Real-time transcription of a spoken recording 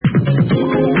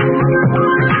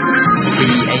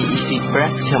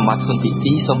ខ្ញុំបាទគុណទី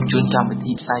ទីសូមជូនកម្មវិ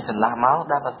ធីផ្សាយកន្លះម៉ោង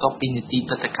ដែលបន្តពីនីតិ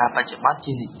ព្រឹត្តិការណ៍បច្ចុប្បន្ន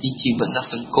ជានីតិជីវិតនិង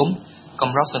សង្គមក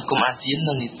ម្រិតសង្គមអាស៊ាន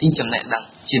និងនីតិចំណេះដឹង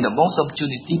ជាដំបូងសូមជូន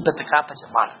នីតិព្រឹត្តិការណ៍បច្ចុ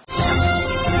ប្បន្នរ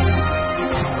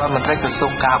ដ្ឋមន្ត្រីក្រសួ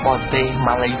ងការបរទេស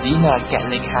ម៉ាឡេស៊ីនិងអគ្គ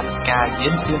លេខាធិការយា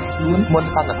នត្រៀមខ្លួនមុន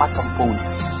សន្និបាតកម្ពុជា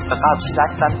សាកលវិទ្យាល័យ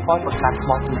Stanford បង្កើតថ្ម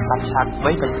ទូរស័ព្ទឆាត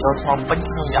វៃបញ្ចូលថ្មពេញ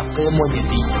ក្នុងរយៈពេល1នា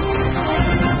ទី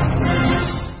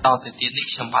តទៅទៀតនេះ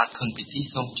ខ្ញុំបាទគុណពីទី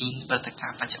សូមជូនព្រឹត្តិកា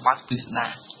រណ៍បច្ចុប្បន្នពិស្ដារ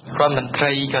ដ្ឋមន្ត្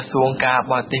រីក្រសួងការ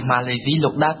បរទេសម៉ាឡេស៊ីលោ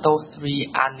កដាតូស្រី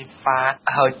អានីហ្វា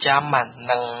ហឺចាម៉ាន់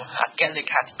និងអគ្គលេ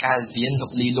ខាធិការអាស៊ានលោ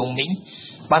កលីលុងមីង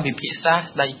បានពិភាក្សាស្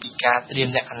ដីពីការត្រៀម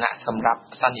លក្ខណៈសម្រាប់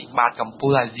សន្និបាតកម្ពុ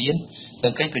ជាអាស៊ាននិ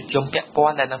ងកិច្ចប្រជុំពាក់ព័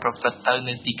ន្ធដែលនឹងប្រព្រឹត្តទៅ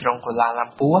នៅទីក្រុងកូឡាឡាំ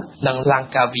ពួរនិងឡាំង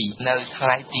កាវីនៅថ្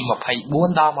ងៃទី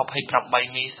24ដល់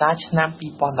28មេសាឆ្នាំ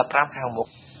2015ខាងមុខ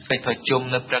កិច្ចប្រជុំ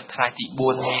នៅព្រឹកថ្ងៃទី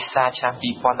4មេសាឆ្នាំ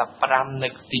2015នៅ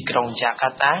ទីក្រុងយ៉ាកា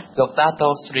តាលោកតាតូ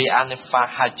ស្រីអានីហ្វា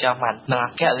ហាចាម៉ាន់និងអ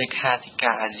គ្គលេខាធិ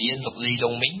ការអាស៊ានលោកលីលុ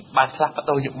ងមីងបានផ្លាស់ប្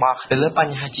តូរយោបល់ទៅលើប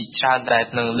ញ្ហាជាច្រើនដែល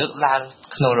នឹងលើកឡើង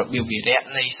ក្នុងរបៀបវិរៈ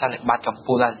នៃសន្និបាតកម្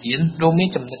ពុជាអាស៊ានរួមមាន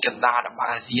ចំណុចកណ្ដាលរបស់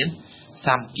អាស៊ាន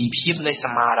សាមគ្គីភាពនៃស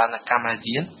មាហរណកម្មអា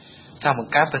ស៊ានការប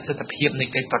ង្កើនប្រសិទ្ធភាពនៃ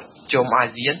កិច្ចប្រជុំអា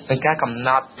ស៊ាននិងការកំណ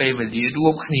ត់ពេលវេលារួ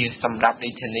មគ្នាសម្រាប់រា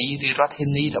ជធានីឬរដ្ឋធា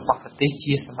នីរបស់ប្រទេស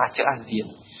ជាសមាជិកអាស៊ាន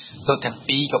លោកទាំង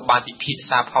ពីរក៏បានពិភាក្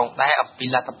សាផងដែរអំពី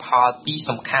លទ្ធផលពីរ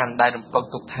សំខាន់ដែលរំពឹង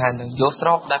ទុកថានឹងយកស្រ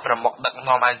បដែលប្រមុខដឹក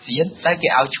នាំអាស៊ានដែលគេ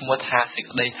ឲ្យឈ្មោះថាសេច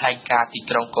ក្តីថ្លែងការណ៍ទី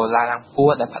ក្រុងកូឡាឡាំពួ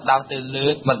រដែលផ្ដោតទៅលើ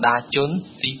បណ្ដាជន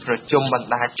ទីប្រជុំបណ្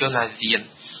ដាជនអាស៊ាន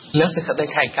និងសេចក្តី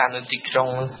ថ្លែងការណ៍នៅទីក្រុង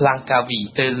ឡាំងកាវី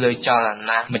ទៅលើចល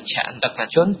នាមជ្ឈត្ត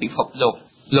ជនពិភពលោក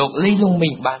លីលុងមី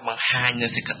ងបានបង្ហាញនូ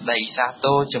វសេចក្តីសាទ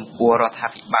រចំពោះរដ្ឋា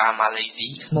ភិបាលម៉ាឡេស៊ី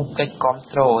ក្នុងកិច្ចគាំ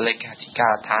ទ្រលេខាធិកា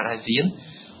រដ្ឋានអាស៊ាន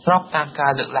ស្របតាមកា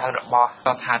រលើកឡើងរបស់រ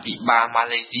ដ្ឋាភិបាលម៉ា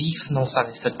ឡេស៊ីក្នុងសន្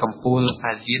និសីទកម្ពុជា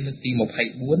អាស៊ានលើកទី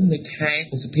24នៅខែ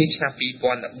ឧសភាឆ្នាំ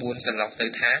2014កន្លងទៅ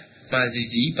ថាម៉ាឡេ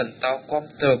ស៊ីបន្តគាំ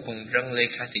ទ្រពង្រឹងលេ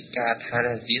ខាធិការដ្ឋាន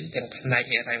អាស៊ានទាំងផ្នែក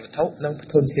ហិរញ្ញវត្ថុនិង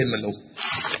ធនធានមនុស្ស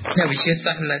អ្នកវិទ្យា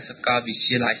សាស្ត្រនៅសាកលវិទ្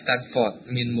យាល័យ Stanford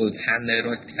មានមូលដ្ឋាននៅរ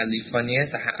ដ្ឋ California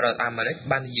សហរដ្ឋអាមេរិក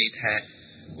បាននិយាយថា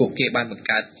ពួកគេបានបង្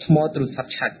កើតថ្មទូរស័ព្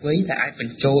ទឆាតវៃដែលអាចប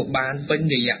ញ្ចូលបានពេញ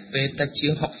រយៈពេលតិចជា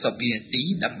ង60វិនាទី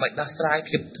ដើម្បីដោះស្រាយ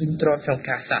ភាពធុញទ្រាន់ក្នុង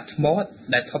ការសាកថ្ម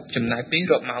ដែលថប់ចំណាយពេល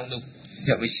រាប់ម៉ោងនោះ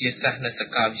អ្នកវិទ្យាសាស្ត្រនៅសា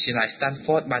កលវិទ្យាល័យ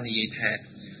Stanford បាននិយាយថា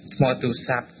ថ្មទូរ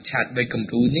ស័ព្ទឆាតវៃគំ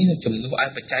រូនេះនឹងជំនួសឲ្យ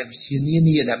បច្ចេកវិទ្យានា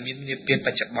នាដែលមាននាពេលប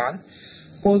ច្ចុប្បន្ន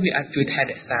ពលវាអាចជួយថែ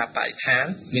រក្សាបរិស្ថាន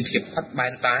មានភាពបត់បែ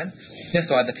នបាននិង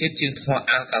សុវត្ថិភាពជាងថ្ម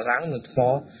អាល់កាឡាំងនិងថ្ម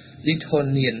លីថូ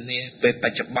នៀននាពេលប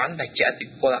ច្ចុប្បន្នដែលជាឥទ្ធិ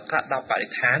ពលអាក្រក់ដល់បរិ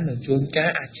ស្ថាននិងជួនកា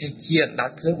លអាចជាអណ្ដាត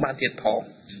ភ្លើងបានទៀតផង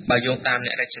បើយោងតាមអ្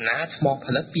នករចនាថ្មផ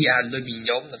លិតពីអាលុយមី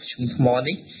ញ៉ុមនិងធ្យូងថ្ម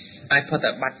នេះអាចប្រ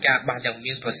តិបត្តិការបានយ៉ាង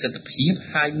មានប្រសិទ្ធភាព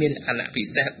ហើយមានលក្ខណៈពិ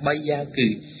សេស3យ៉ាងគឺ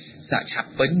សាកឆាប់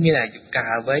ពេញមានអាយុកា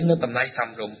លវែងនិងតម្លៃសម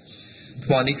រម្យ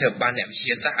ថ្មនេះត្រូវបានអ្នកវិទ្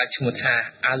យាសាស្ត្រឲ្យឈ្មោះថា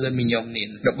អាលុយមីញ៉ុមនីន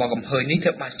របស់កំហើញនេះត្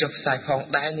រូវបានចុះផ្សាយផង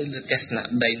ដែរនៅលើទស្សនៈ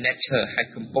ដី Nature ហើយ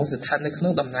កំពុងស្ថិតនៅក្នុ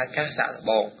ងដំណើរការសាកល្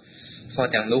បងថ្ម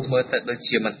ទាំងនោះមើលទៅដូច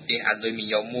ជាបន្ទះអាលុយមី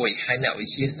ញ៉ុមមួយហើយអ្នកវិ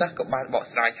ទ្យាសាស្ត្រក៏បានបក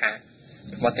ស្រាយថា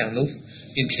ថ្មទាំងនោះ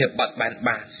មានភាពបត់បែន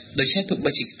បានដូច្នេះទោះ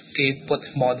បីជាគេពុត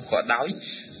ថ្មនោះក៏ដោយ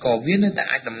ក៏វានៅតែ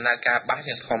អាចដំណើរការបាន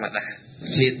យ៉ាងធម្មតា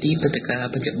ជាទីព្រឹត្តិការណ៍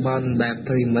បច្ចុប្បន្នដែល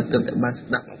ប្រិមិត្តទើបតែបានស្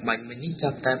ដាប់អំបញ្ញមិញនេះចា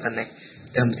ប់តែប៉ុណ្ណេះ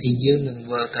កម្មវិធីយើងនឹង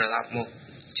វិលត្រឡប់មក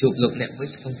ជួបលោកអ្នកវិញ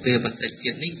ក្នុងពេលបន្តិចទៀ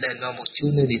តនេះដែលនាំមកជូន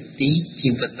នៅនីតិជី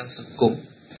វិតនិងសង្គម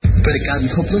ព្រឹត្តិការណ៍ពិ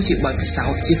ភពលោកជាបទពិសោធ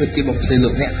ន៍ជាប្រតិបត្តិលោ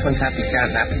កអ្នកក្នុងការពិចារ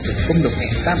ណាពីសង្គមលោកអ្ន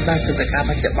កតាមដានព្រឹត្តិការណ៍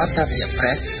បច្ចុប្បន្នតាមរយៈ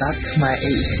Press តាមខ្មែរ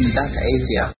AEC តាម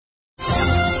ASEAN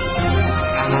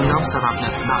អាណោសម្រាប់អ្ន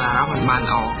កផ្ដោតអារម្មណ៍បាន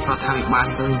ល្អរដ្ឋាភិបាលម៉ា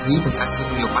ឡេស៊ីបង្កើតគោល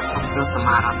នយោបាយគ្រប់គ្រងស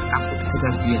មាហរណកម្មសេដ្ឋកិច្ច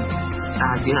អាស៊ាន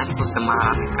ដែលយើងអាចធ្វើសមាហ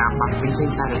រណកម្មបានពេញលេញ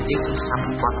តែរយៈពេលឆ្នាំ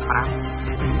2015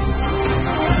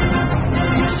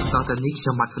តទៅនេះខ្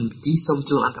ញុំបាទគុណទីសូម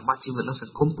ជួលអន្តបទជីវិតនិងស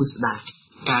ង្គមពុស្ដា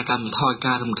ការកាត់បន្ថយ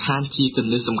ការរំខានជាគ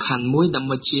ន្លឹះសំខាន់មួយដើម្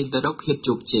បីឈានទៅរកភាព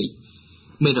ជោគជ័យ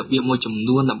មានរបៀបមួយចំ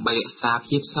នួនដើម្បីរក្សា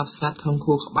ភាពស្ងប់ស្ងាត់ក្នុង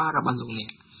ខួរក្បាលរបស់លោកអ្នក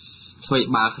ធ្វើឲ្យ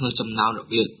បើក្នុងចំណោមរ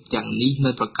បៀបទាំងនេះមិ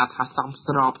នប្រកាសថាសម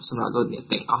ស្របសម្រាប់លោកអ្នក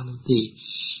ទាំងអស់នោះទេ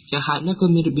ជាហេតុនេះក៏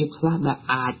មានរបៀបខ្លះដែល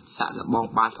អាចសាកល្បង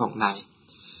បានផងដែរ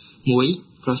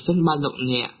1ប្រសិនបើលោក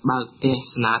អ្នកបើកទេស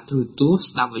នាទូរទស្សន៍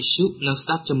ស្ដាប់វិទ្យុនិងស្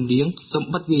ដាប់ចម្រៀងសូម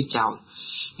បិទវាចោល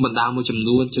បណ្ដាមួយចំ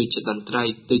នួនចូលចិត្តតន្ត្រី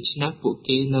ដូច្នេះពួក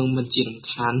គេនឹងមិនជារំ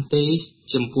ខានទេ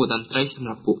ចំពោះតន្ត្រីសម្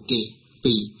រាប់ពួកគេ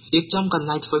2រៀបចំកន្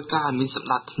លែងធ្វើការឲ្យមានសណ្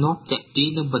ដាប់ធ្នាប់ទាក់ទាញ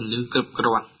និងពន្លឺគ្រប់គ្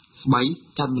រាន់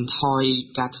3កាត់បន្ថយ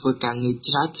ការធ្វើការងារ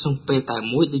ច្រើនក្នុងពេលតែ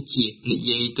មួយដូចជានិ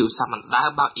យាយទូរស័ព្ទបណ្ដា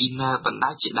បើកអ៊ីមែលបណ្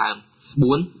ដាជាដើម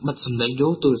4បិទសំឡេងរោ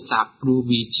ទទូរស័ព្ទព្រោះ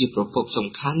វាជាប្រភពសំ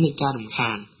ខាន់នៃការរំ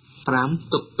ខាន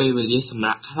5ទុកពេលវេលាសម្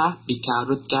រាប់ខ្លះពីការ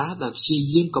រត់ការដែលព្យា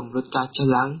យាមកុំរត់ការចុះ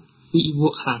ឡើងវិវ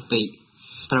ក់ខ្លាំងពេក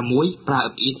 6 ប្រើ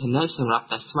អ៊ីនធឺណិតសម្រាប់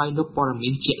តែស្វែងរកព័ត៌មា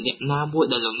នជាក់លាក់ណាមួយ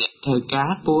ដែលលោកអ្នកត្រូវកា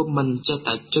រពោលមិនចេះ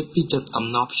តែចុចពីចុចតំ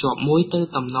ណភ្ជាប់មួយទៅ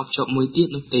តំណភ្ជាប់មួយទៀត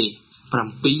នោះទេ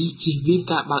 7 ជៀសវាង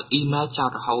ការបើកអ៊ីមែលចោល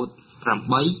រហូត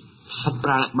 8 ហាត់ប្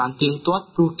រាណឲ្យបានទៀងទាត់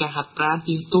ព្រោះការហាត់ប្រាណ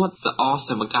ទៀងទាត់ល្អស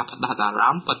ម្រាប់ការផ្ដោតអារ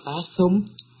ម្មណ៍ប៉ុន្តែសូម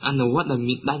អនុវត្តដោយ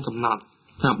មានដែនកំណត់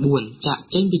 9 ចាក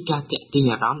ចេញពីការទាក់ទាញ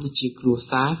អារម្មណ៍ដូចជាគ្រួ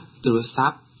សារទូរស័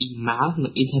ព្ទអ៊ីមែលនិ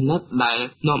ងអ៊ីនធឺណិតដែល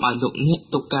នាំឲ្យលោកអ្នក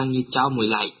ទុកការងារចោលមួយ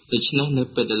ឡែកដូច្នេះនៅ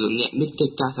ពេលដែលលោកអ្នកមានកិ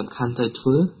ច្ចការសំខាន់ត្រូវធ្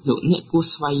វើលោកអ្នកគួរ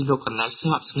ស្វែងរកកន្លែងស្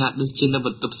ងប់ស្ងាត់ដូចជានៅប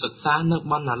ន្ទប់សិក្សានៅ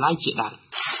បណ្ណាល័យជាដើម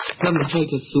រដ្ឋមន្ត្រី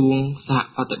ក្រសួងសហ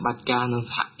ប្រតិបត្តិការនិង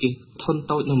សហគមន៍ធុន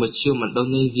តូចនិងមធ្យមឥណ្ឌូ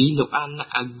នេស៊ីលោកអាណា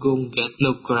អាហ្គងហ្គេត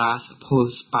នូក្រាសផូ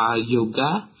ស្ប៉ាយូហ្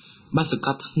គាបានសង្ក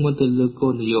ត់ធ្ងន់ទៅលើគោ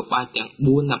លនយោបាយទាំង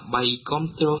4ដើម្បីគ្រប់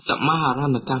គ្រងសមាហរ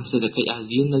ណកម្មសេដ្ឋកិច្ចអា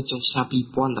ស៊ាននៅចុងឆ្នាំ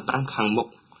2015ខាងមុខ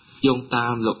យោងតា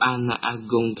មលោកអាណាអា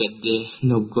ហ្គងហ្គេត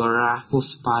នូក្រាសផូ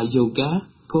ស្ប៉ាយូហ្គា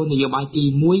គោលនយោបាយទី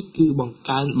1គឺបង្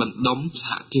កើនបណ្ដុំស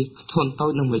ហគមន៍ធុនតូ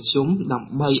ចនិងមធ្យមដើ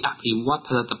ម្បីអភិវឌ្ឍផ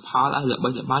លិតផលឲ្យល្បី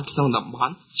ល្បាញក្នុងតំប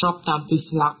ន់ស្របតាមទិស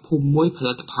ដៅភូមិមួយផ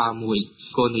លិតផលមួយ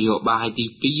គោលនយោបាយទី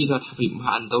2រដ្ឋាភិ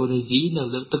បាលឥណ្ឌូនេស៊ីនឹង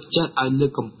លើកទឹកចិត្តឲ្យលើ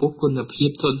កកម្ពស់គុណភាព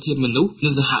ធនធានមនុស្សនិ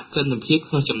ងសហគ្រិនភាព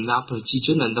ក្នុងចំណោមប្រជាជ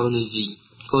នឥណ្ឌូនេស៊ី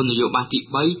គោលនយោបាយទី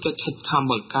3កិច្ចខិតខំ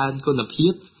បង្កើនគុណភា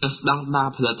ពនិងស្តង់ដារ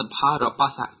ផលិតផលរប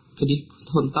ស់សហគ្រាស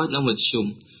ធុនតូចនិងមធ្យម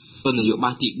គោលនយោ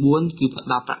បាយទី4គឺផ្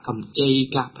ដល់ប្រាក់កម្ចី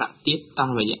ការប្រាក់ទាបតាម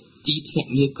រយៈទីភ្នាក់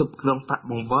ងារគ្រប់គ្រងប្រាក់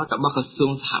បង្វិលរបស់ក្រសួ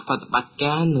ងសហប្រតិបត្តិ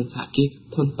ការនិងសហគមន៍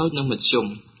ធុនតូចនិងមធ្យម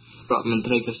រដ្ឋមន្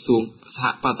ត្រីក្រសួងសហ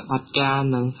ប្រតិបត្តិការ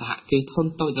និងសហគមន៍ធុន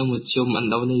តូចនិងមធ្យមឥ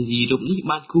ណ្ឌូនេស៊ីរូបនេះ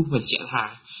បានគូសបញ្ជាក់ថា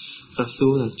ក្រសួ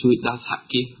ងនឹងជួយដល់សហ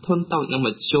គមន៍ធុនតូចនិងម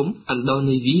ធ្យមឥណ្ឌូ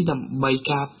នេស៊ីដើម្បី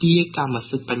ការពារកម្ម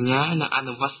សិទ្ធិបញ្ញានិងអ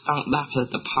នុវត្តស្តង់ដារផលិ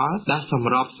តផលដែលស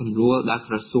ម្របសម្រួលដល់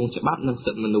ក្រសួងច្បាប់និង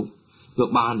សិទ្ធិមនុស្សលោក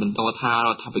បានបន្តថារ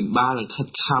ដ្ឋាភិបាលនឹងខិត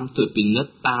ខំត្រួតពិនិត្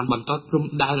យតាមបន្តព្រំ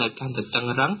ដែនឲ្យកាន់តែតឹង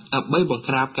រ៉ឹងដើម្បីបង្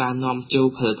ក្រាបការនាំចូល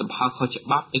ផលិតផលខុសច្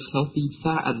បាប់នៅក្នុងទីផ្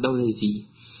សារឥណ្ឌូនេស៊ី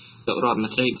លោករដ្ឋម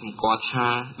ន្ត្រីសម្គាល់ថា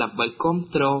ដើម្បីគ្រប់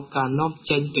គ្រងការនាំ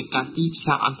ចេញទៅកាន់ទីផ្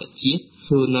សារអន្តរជាតិ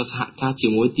គឺនៅសហការជា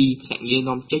មួយទីភ្នាក់ងារ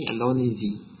នាំចេញឥណ្ឌូនេ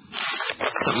ស៊ី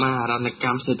សមាហរណក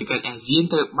ម្មសេដ្ឋកិច្ចអាស៊ាន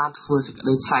ត្រូវបានធ្វើសេចក្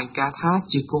តីថ្លែងការណ៍ថា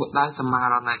ជាគោលដៅសមាហ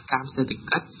រណកម្មសេដ្ឋ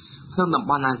កិច្ចក្នុងតំ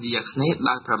បន់អាស៊ីអាគ្នេយ៍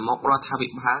ដោយប្រមុខរដ្ឋាភិ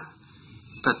បាល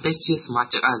ប្រទេសជាសមា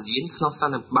ជិកអាស៊ានក្នុងស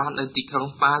ន្និបាតនៅទីក្រុង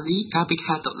ប៉ាលីកាលពី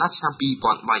ខែតុលាឆ្នាំ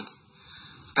2003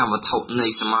កម្មវត្ថុនៃ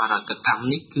សមាហរណកម្ម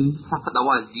នេះគឺផ្លាស់ប្តូរ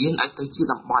អាស៊ានឲ្យទៅជា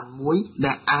តំបន់មួយ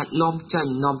ដែលអាចនាំចេញ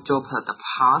នាំចូលផលិតផ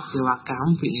លសេវាកម្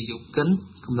មវិនិយោគិន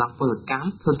កម្លាំងពលកម្ម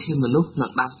ធនធានមនុស្សនិ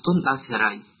ងដើមទុនដោយសេ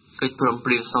រីកិច្ចព្រម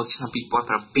ព្រៀងក្នុងឆ្នាំ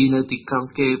2007នៅទីក្រុង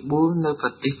កេប៊ូលនៅប្រ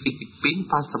ទេសហ្វីលីពីន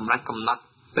បានសម្រេចកំណត់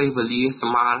ពេលវេលាស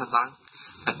មាហរណ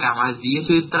កម្មអាស៊ាន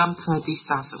គឺត្រឹមថ្ងៃទី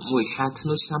31ខែធ្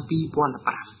នូឆ្នាំ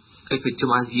2015កិច្ចប្រជុំ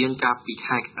អាស៊ានកាលពី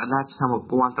ខែកក្កដាឆ្នាំ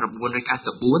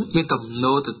1994មានទំ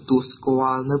នោរទទួលស្គា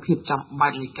ល់នូវភាពចាំបា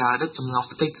ច់នៃការរឹតចំណង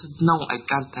ផ្ទៃក្នុងឲ្យ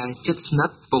កាន់តែជិតស្និ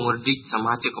ទ្ធពង្រីកស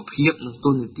មាជិកភាពនិង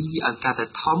ទូនាទីឲ្យកាន់តែ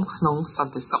ធំក្នុងស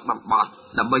ន្តិសុខតំបន់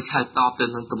ដើម្បីឆ្លើយតបទៅ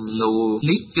នឹងទំនោរ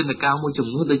នេះយន្តការមួយចំ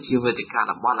នួនដូចជាវេទិកា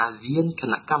តំបន់អាស៊ានគ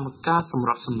ណៈកម្មការសម្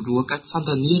របសម្រួលកិច្ចសន្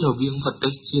ទនារវាងប្រទេ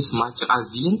សជាសមាជិកអា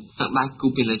ស៊ាននិងដៃគូ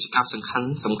ពាណិជ្ជកម្ម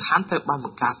សំខាន់ត្រូវបានប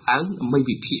ង្កើតឡើងដើម្បី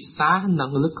ពិភាក្សានិង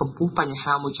លើកកម្ពស់បញ្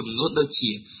ហាមួយចំនួនដូច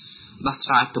ជាដោះ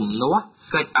ស្រាយទំនាស់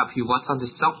កិច្ចអភិវឌ្ឍសន្តិ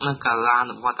សុខនិងកាលា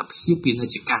នុវត្តភាពពាណិ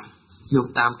ជ្ជកម្មយោង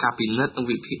តាមការពិនិត្យនិង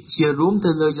វិភាគជារួមទៅ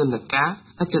លើយន្តការ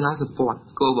រចនាសម្ព័ន្ធ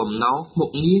គោលបំណងមុខ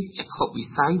ងារចក្ខុវិ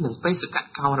ស័យនិងបេសក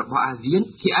កម្មរបស់អាស៊ាន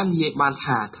ជាអាចនិយាយបាន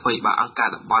ថាអ្វីបើអង្គការ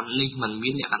តំបន់នេះមិនមា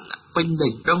នលក្ខណៈពេញលេ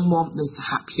ញរឹងមាំដោយស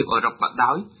ហភាពអឺរ៉ុបក៏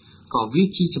ដោយក៏វា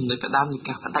ជាចំណុចផ្ដើមនៃ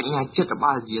ការបដិញ្ញាចិត្តរប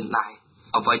ស់អាស៊ានដែរ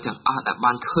អ្វីទាំងអស់ដែល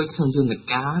បានឃើញក្នុងយន្ត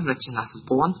ការរចនាសម្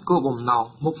ព័ន្ធគោលបំណង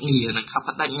មុខងារនិងការប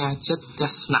ដិញ្ញាចិត្តទ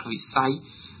ស្សនវិស័យ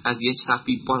អាស៊ានឆ្នាំ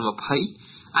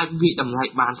2020អាចវិតម្លៃ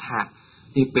បានថា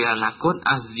នាពេលអនាគត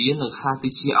អាស៊ាននឹងក្លាយទៅ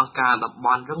ជាអង្គការតំប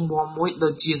ន់រឹងមាំមួយដូ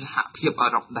ចជាសហភាពអឺ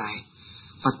រ៉ុបដែរ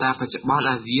ប៉ុន្តែបច្ចុប្បន្ន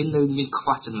អាស៊ាននៅមានខ្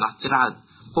វះចំណុចច្រើន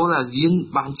ពលអាស៊ាន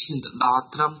បានឈានទៅដល់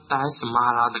ត្រឹមតែសមាហ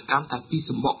រណកម្មតែពី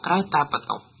សម្បកក្រៅតែប៉ុណ្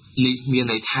ណោះនេះមាន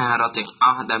ន័យថារដ្ឋទាំងអ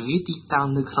ស់ដែលមានទីតាំង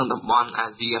នៅក្នុងតំបន់អា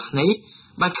ស៊ីអាគ្នេយ៍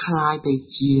បានក្លាយទៅ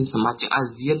ជាសមាជិកអា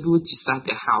ស៊ានរួចជាស្រេច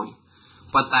ទៅហើយ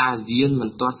ប៉ុន្តែអាស៊ានមិន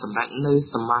ទាន់សម្រេចនៅ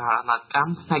សមាហរណកម្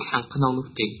មផ្នែកខាងក្នុងនោះ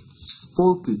ទេព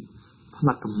លគឺផ្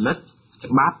នែកគំនិត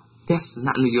ច្បាប់ទស្ស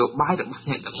នៈនយោបាយរបស់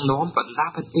អ្នកដឹកនាំបណ្ដា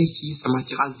ប្រទេសជាសមា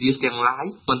ជិកអាស៊ានទាំងឡាយ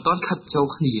មិនទាន់ខិតចូល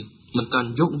គ្នាមិនទាន់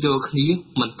យោគយល់គ្នា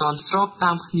មិនទាន់ស្រប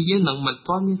តាមគ្នានិងមិន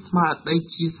ទាន់មានស្មារតី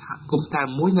ជាសហគមន៍តែ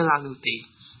មួយនៅឡើយនោះទេ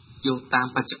យោងតាម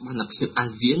បច្ចុប្បន្នភាពអា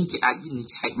ស៊ានគេអាចវិនិ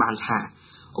ច្ឆ័យបានថា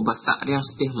ឧបសគ្គរាំង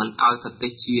ស្ទះមិនឲ្យប្រទេ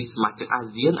សជាសមាជិកអា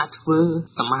ស៊ានអាចធ្វើ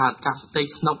សមាហរណកម្មផ្ទៃ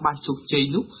ក្នុងបានជោគជ័យ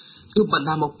នោះគឺបណ្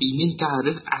ដាលមកពីមានការ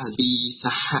រើសអើងពីស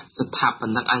ហស្ថាប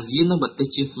និកអាស៊ាននិងប្រទេស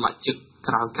ជាសមាជិក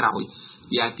ក្រោយ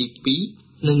យ៉ាងទី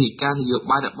2នឹងនៃការនយោ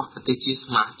បាយរបស់ប្រទេសជាស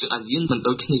មាជិកអាស៊ានមិន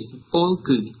ដូចគ្នាពល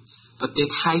គឺប្រទេស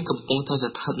ថៃកំពុងតែ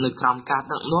ស្ថិតនៅក្រោមការ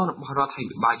ដឹកនាំរបស់រដ្ឋា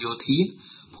ភិបាលយោធា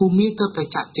ភូមាទើបតែ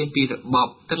ចាក់ចេញពីរបប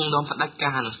ដឹកនាំផ្ដាច់កា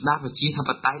រនិងស្ដារប្រជាធិប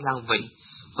តេយ្យឡើងវិញ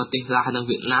ប្រទេសឡាវនិង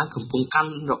វៀតណាមកំពុងកា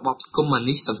ន់របបកុម្មុយ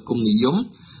នីសសង្គមនិយម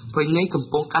ប្រទេសនេះកំ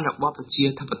ពុងកាន់របបប្រជា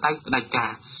ធិបតេយ្យផ្ដាច់កា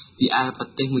រទីឯប្រ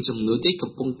ទេសមួយចំនួនទៀត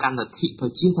កំពុងកាន់លទ្ធិប្រ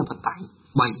ជាធិបតេយ្យ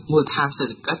3មូលដ្ឋានសេ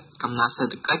ដ្ឋកិច្ចកំណើនសេ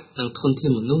ដ្ឋកិច្ចនិងធនធា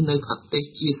នមនុស្សនៅប្រទេស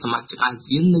ជាសមាជិកអា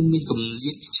ស៊ាននៅមានគម្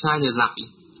លាតឆ្ងាយនៅឡើយ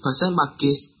ប្រសិនបើ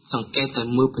គេសង្កេតតែ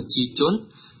មើលប្រជាជន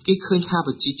គេឃើញថា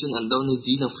ប្រជាជនឥណ្ឌូនេ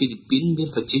ស៊ីនិងហ្វីលីពីនមាន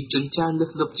ប្រជាជនច្រើនលើ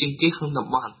សលប់ជាងគេក្នុងតំ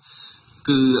បន់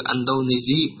គឺឥណ្ឌូនេ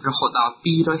ស៊ីរហូតដល់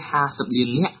250លាន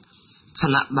នាក់ខ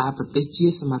ណៈដែលប្រទេសជា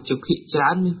សមាជិកភាគច្រើ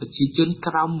នមានប្រជាជន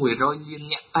ក្រោម100លាន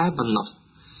នាក់តែប៉ុណ្ណោះ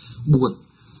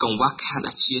4កង្វះខាត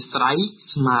អធ្យាស្រ័យ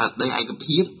ស្មារតីឯក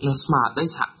ភាពនិងស្មារតី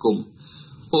សហគមន៍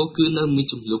ពលគឺនៅមាន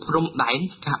ចំនួនព្រំដែន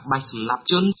ការបាញ់សម្លាប់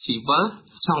ជនស៊ីវិល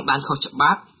ចងដែនខុសច្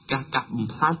បាប់ការកាប់បំ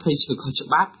ផ្លាញព្រៃឈើខុសច្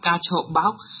បាប់ការឆោបបោ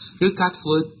កឬការធ្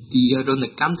វើទារុណ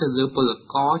កម្មទៅលើពល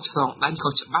ករឆ្លងដែនខុ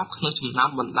សច្បាប់ក្នុងចំណោម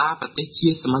បណ្ដាប្រទេសជា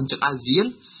សមាជិកអាស៊ាន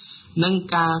និង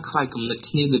ការខ្វាយគំនិត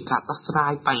គ្នាលើការដោះស្រា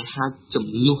យបញ្ហាចំ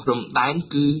នួនព្រំដែន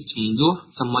គឺចំនួន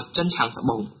សមុទ្រចិនខាងត្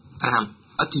បូង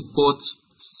5អធិពល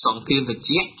សង្គ្រាមត្រ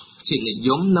ជាក់ជាតិនិយ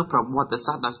មនិងប្រវត្តិ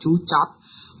សាស្ត្រដ៏ជូរចត់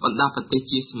បណ្ដាប្រទេស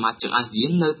ជាសមាជិកអាស៊ាន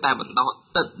នៅតែបន្ត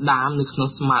ទឹកដាមនៅក្នុង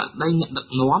ស្មារតីអ្នកដឹក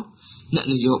នាំអ្នក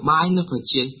នយោបាយនិងប្រ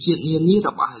ជាជាតិនានារ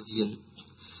បស់អាស៊ាន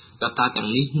កត្តាទាំង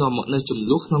នេះនាំមកនូវចំ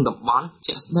នួនក្នុងតំបន់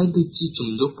ជាក់ស្ដែងដូចជាចំ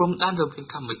នួនព្រំដែនរវាង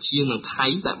កម្ពុជានិងថៃ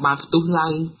ដែលបានផ្ទុះឡើ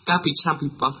ងកាលពីឆ្នាំ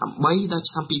2008ដល់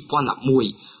ឆ្នាំ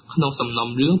2011ក្នុងសំណុំ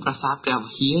រឿងប្រាសាទព្រះ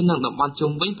វិហារនិងតំបន់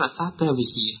ជុំវិញប្រាសាទព្រះវិ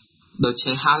ហារដូច្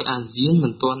នេះហើយអាស៊ានមិ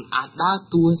នទាន់អាចដើរ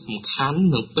តួសំខាន់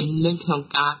និងពេញលេញក្នុង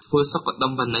ការធ្វើសុខដុ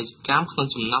មនីយកម្មក្នុង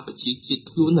ចំណោមប្រជាជាតិ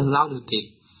ខ្លួននៅឡើយនោះទេ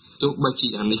ទោះបីជា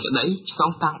យ៉ាងនេះក្តីឆ្ល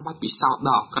ងតាមបទពិសោធន៍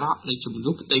ដ៏អាក្រក់នៃចំនួ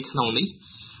នផ្ទៃក្នុងនេះ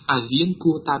អាស៊ាន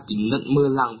គួរតែពិនិត្យមើល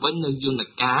ឡើងវិញនៅយន្ត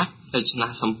ការរចនា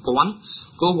សម្ព័ន្ធ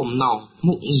គោលបំណង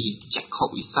មុខងារចក្ខុ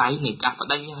វិស័យនិងការប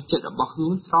ដិញ្ញាចិត្តរបស់ខ្លួ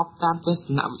នស្របតាមទស្ស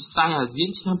នវិស័យអាស៊ាន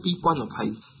ឆ្នាំ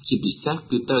2020ជាពិសេស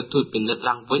គឺត្រូវត្រួតពិនិត្យ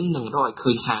ឡើងវិញនិងរកឲ្យ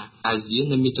ឃើញថាអាស៊ាន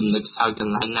នៅមានចំណុចខ្សោយក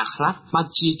ន្លែងណាខ្លះបាន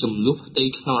ជាចំនួនផ្ទៃ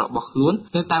ក្នុងរបស់ខ្លួន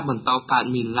នៅតែបន្តកើត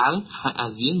មានឡើងហើយអា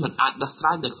ស៊ានមិនអាចដោះស្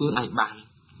រាយដោយខ្លួនឯងបាន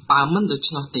បើមិនដូ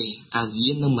ច្នោះទេអាស៊ា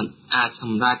ននឹងមិនអាចស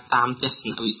ម្រេចតាមទស្ស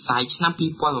នវិស័យឆ្នាំ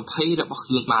2020របស់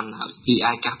ខ្លួនបានឡើយពី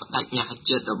ឯការបដិញ្ញា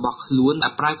ចិត្តរបស់ខ្លួនដែ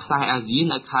លប្រែក្លាយអាស៊ាន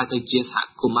ឲ្យក្លាយទៅជាសហ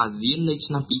គមន៍អាស៊ាននៅ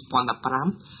ឆ្នាំ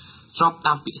2015ស្រប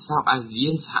តាមពិសោធន៍អាស៊ា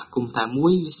នសហគមន៍តែមួ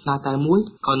យវាសនាតែមួយ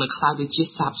ក៏នឹងក្លាយទៅជា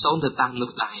សាបសូន្យទៅតាមនោះ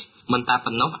ដែរមិនតែ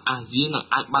ប៉ុណ្ណោះអាស៊ាននឹង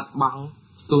អាចបាត់បង់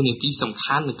តួនាទីសំ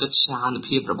ខាន់និងកិច្ចសារនុ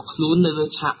ភាពរបស់ខ្លួននៅលើ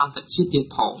ឆាកអន្តរជាតិទៀត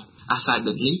ផងអាស្រ័យ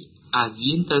ដូចនេះអា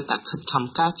ស៊ានត្រូវតែខិតខំ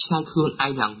កែច្នៃខ្លួនឯ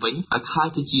ងឡើងវិញឲ្យក្លាយ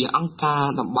ទៅជាអង្គការ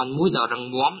តំបន់មួយដ៏រឹង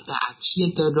មាំដែលអាចឈាន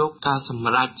ទៅរកការស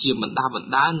ម្រេចជាបណ្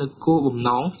ដានៅគោលបំណ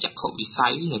ងចក្ខុវិស័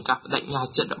យនិងការបដិញ្ញា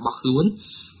ចិត្តរបស់ខ្លួន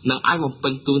និងអាចបំពេ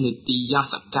ញតួនាទីយ៉ាង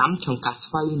សកម្មក្នុងការ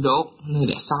ស្វែងរកនិង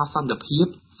រក្សាសន្តិភាព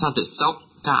សន្តិសុខ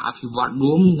ការអភិវឌ្ឍ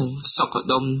រួមនិងសុខ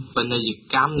ដុមនីយ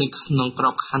កម្មនៅក្នុងក្រ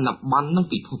បខ័ណ្ឌតំបន់និង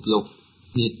ពិភពលោក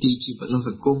នីតិជីវិតនិងស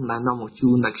ង្គមដែលនាំមកជូ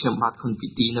នដល់ខ្ញុំបាទខុនពី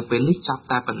ទីនៅពេលនេះចាប់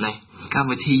តែប៉ុណ្ណេះកម្ម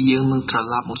វិធីយើងនឹងត្រ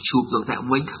ឡប់មកជួបលោកអ្នក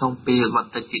វិញក្នុងពេលប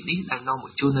ន្តិចទៀតនេះដែលនាំម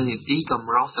កជូននៅនីតិក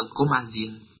ម្រងសង្គមអាស៊ា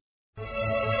ន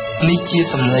នេះជា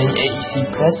សំឡេង AEC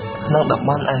Press ក្នុងតំប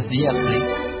ន់អាស៊ីអាគ្នេយ៍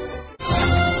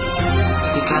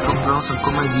ទីការកម្រងសង្គ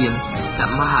មអាស៊ានស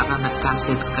មាហរណកម្ម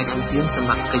សេដ្ឋកិច្ចអាស៊ានសម្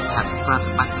រាប់កិច្ចសហប្រតិ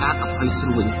បត្តិការ20ស្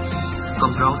រួយក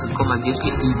ម្រងសង្គមអាស៊ានភា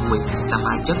គទី1ស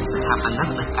មាជិកស្ថាបនិក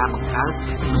និងការបង្កើត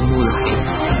មូលហេតុ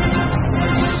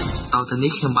អទៅ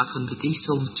នេះខ្ញុំបាទហ៊ុនពីទី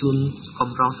សូមជូនក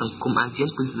ម្រងសង្គមអាស៊ាន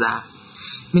ពិស្ដា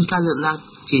មានការលើកឡើង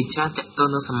ជាច្រើនទាក់ទង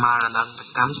នឹងសមាហរណ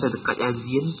កម្មសេដ្ឋកិច្ចអា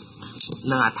ស៊ាន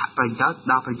និងអត្ថប្រយោជន៍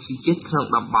ដល់ប្រជាជាតិក្នុង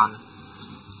តំបន់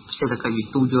សេដ្ឋកិច្ចវិ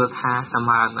ទូយល់ថាស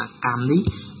មាហរណកម្មនេះ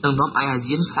នឹងនាំឲ្យអា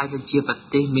ស៊ានក្លាយទៅជាប្រ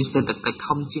ទេសមានសេដ្ឋកិច្ច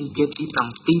ធំជាងគេទី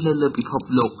7នៅលើពិភព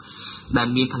លោកដែល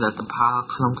មានផលិតផល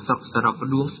ក្នុងស្រុកសរុប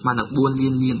រួមស្មើនឹង4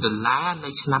លានដុល្លារនៅ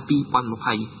ឆ្នាំ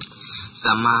2020ស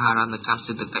មាហរណកម្ម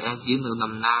សេដ្ឋកិច្ចអាស៊ាននឹង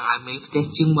តំណាងឲ្យមេផ្ទះ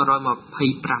ជាង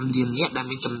125លាននាក់ដែល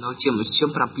មានចំណូលជាមធ្យម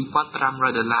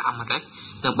$7,500អាមេរិក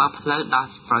និងបើកផ្លូវដល់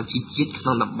ប្រជាជាតិក្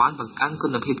នុងតំបន់បង្កើនគុ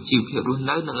ណភាពជីវភាពរស់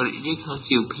នៅនិងរីករាយក្នុង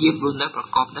ជីវភាពរស់នៅប្រ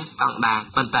កបដោយស្តង់ដារ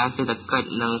ប៉ុន្តែសេដ្ឋកិច្ច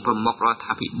និងប្រមុខរដ្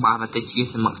ឋាភិបាលប្រទេសជា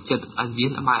សមាជិកអាស៊ាន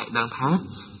បានដឹងថា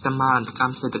សមាហរណក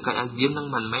ម្មសេដ្ឋកិច្ចអាស៊ាននឹង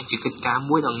មិនមែនជាកិច្ចការ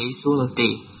មួយដ៏ងាយស្រួលនោះទេ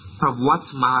ប្រវត្តិ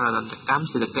សមាហរណកម្ម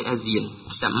សេដ្ឋកិច្ចអាស៊ាន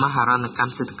សមាហរណកម្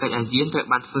មសេដ្ឋកិច្ចអាស៊ានត្រូវ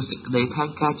បានធ្វើសេចក្តីថ្លែង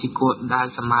ការណ៍ជាគោលដៅ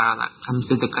សមាហរណកម្ម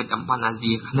សេដ្ឋកិច្ចតំបន់អា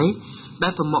ស៊ីអាគ្នេយ៍ ដែ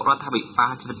លប្រមុខរដ្ឋាភិបា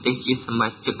លប្រទេសជាសមា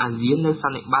ជិកអាស៊ាននៅស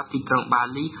ន្និបាតទីក្រុងបា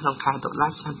លីក្នុងខែតុលា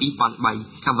ឆ្នាំ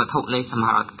2003កម្មវត្ថុនៃសមា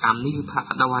ហរណកម្មនេះគឺផ្លាស់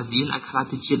ប្តូរអាស៊ានឲ្យក្លាយ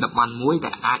ទៅជាតំបន់មួយ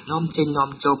ដែលអាចនាំចេញនាំ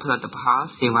ចូលផលិតផល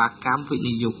សេវាកម្មវិ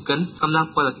និយោគិនកម្លាំង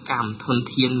ពលកម្មធន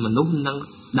ធានមនុស្សនិង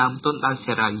ដើមទុនដោយ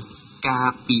សេរីកាល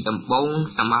ពីដំបូង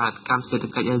សមាហរណកម្មសេដ្ឋ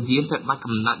កិច្ចអាស៊ានត្រូវបាន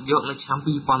កំណត់យកនៅឆ្នាំ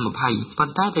2020ប៉ុ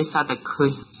ន្តែដោយសារតែឃើ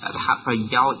ញសហប្រ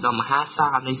យោជន៍ដ៏មហាសា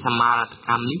លនៃសមាហរណក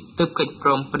ម្មនេះទើបកិច្ចព្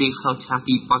រមព្រៀងក្នុងឆ្នាំ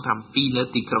2007នៅ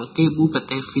ទីក្រុងកេប៊ូប្រ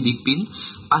ទេសហ្វីលីពីន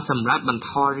បានសម្រេចបន្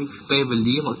ថយពេលវេ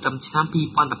លាមកត្រឹមឆ្នាំ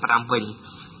2015វិញ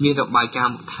មានរបាយការ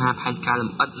ណ៍ថាផែនការល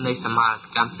ម្អិតនៃសមាហរណ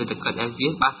កម្មសេដ្ឋកិច្ចអាស៊ា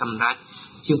នបានសម្រេច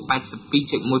ជាង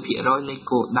 82.1% នៃ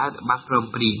គោលដៅដែលបានព្រម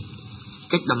ព្រៀង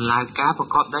កិច្ចដំណើរការប្រ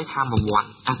កបដោយថាមវន្ត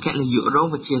អគ្គនាយករង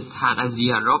វិទ្យាស្ថានអាស៊ី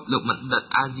អឺរ៉ុបលោកបណ្ឌិត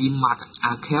អាស៊ីម៉ាត់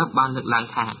អាខែលបានលើកឡើង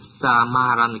ថាសមាហ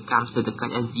រណកម្មសេដ្ឋកិ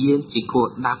ច្ចអាស៊ានជាគោល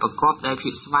ដៅប្រកបដោយភា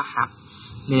ពស្វាហាប់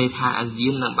នៃថាអាស៊ា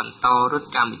ននឹងបន្តរត់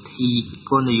កម្មវិធី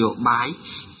គោលនយោបាយ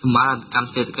សមាហរណកម្ម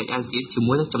សេដ្ឋកិច្ចអាស៊ានជា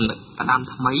មួយនឹងចំណុចផ្ដើម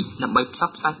ថ្មីដើម្បីផ្ស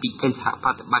ព្វផ្សាយពីកិច្ចសហប្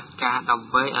រតិបត្តិការដ៏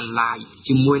វែងអន្លាយ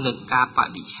ជាមួយនឹងការប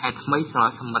ដិឆេទថ្មីសម្រា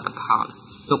ប់សមិទ្ធផល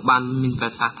លោកបានមានប្រ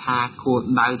សាសន៍ថាគោល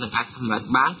ដៅនឹងអាចសម្រេច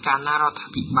បានកាលណារដ្ឋា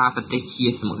ភិបាលប្រទេសជា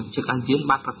សមាជិកអាស៊ាន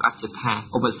បានប្រកាសជាថា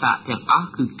ឧបសគ្គទាំងអស់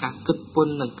គឺការគិតពន្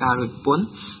ធនិងការរួចពន្ធ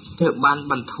ត្រូវបាន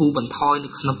បន្ធូរបន្ថយនៅ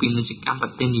ក្នុងពាណិជ្ជកម្មប្រ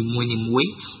ទេសនីមួយ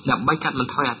ៗដើម្បីកាត់ប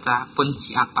ន្ថយអត្រាពន្ធ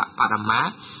ជាអបបរមា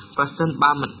ប្រសិន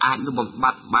បើមិនអាចលុបបំ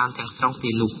បាត់បានទាំងស្រុងទេ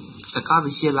នោះសាកល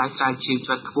វិទ្យាល័យស្រាវជ្រាវ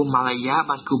ជាន់ខ្ពស់ម៉ាឡេយ៉ា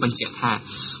បានគូបញ្ជាក់ថា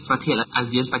ប្រធានអា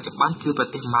ស៊ានបច្ចុប្បន្នគឺប្រ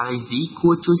ទេសម៉ាឡេស៊ីគួ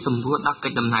រជួយសម្រួលដល់កិ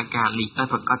ច្ចដំណើរការនេះដែល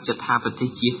ប្រកាសជាថាប្រទេស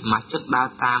ជាសមាជិកដើរ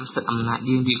តាមសិទ្ធិអំណាច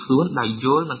រៀងៗខ្លួនដោយយ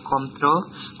ល់និងគ្រប់គ្រង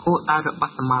គោលដៅរប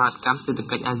ស់សមាហរណកម្មសេដ្ឋ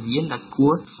កិច្ចអាស៊ានដែលគួ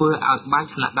រធ្វើឲ្យបាន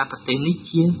ខណៈដែលប្រទេសនេះ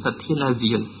ជាប្រធានអា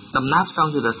ស៊ានដំណើរផ្សង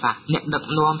យុទ្ធសាស្ត្រអ្នកដឹក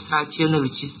នាំស្រាវជ្រាវនៅ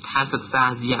វិទ្យាស្ថានសិក្សា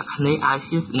អាស៊ីអាគ្នេយ៍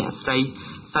ASEAN អ្នកស្រី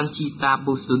សាន់ជីតា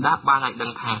ប៊ូស៊ូដាបានឲ្យដឹ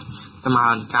ងថាសមាហ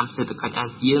រណកម្មសេដ្ឋកិច្ចអា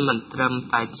ស៊ានមិនត្រឹម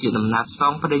តែជាដំណើរផ្ស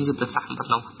ងព្រេងយុទ្ធសាស្ត្រប៉ុ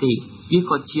ណ្ណោះទេវា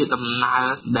ក៏ជាដំណើរ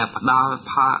ដែលផ្ដល់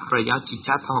ផលប្រយោជន៍ជាច្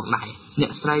រើនផងដែរអ្ន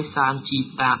កស្រីសាន់ជី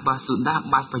តាប៊ូស៊ូដា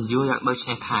បានបញ្យល់យ៉ាងដូច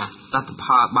នេះថាលទ្ធផ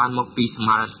លបានមកពីស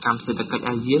មាហរណកម្មសេដ្ឋកិច្ច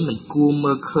អាស៊ានមិនគួរ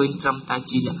មើលឃើញត្រឹមតែ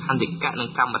ជាលក្ខន្តិកៈនិង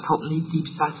កម្មវត្ថុនៃទី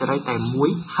ផ្សារសេរីតែមួយ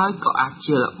ហើយក៏អាច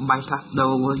ជាល្បែងផ្លាស់ប្ដូ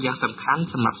រយ៉ាងសំខាន់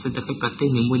សម្រាប់សេដ្ឋកិច្ចប្រទេស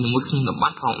នីមួយៗក្នុងតំប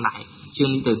ន់ផងដែរជាង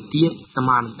នេះទៅទៀតស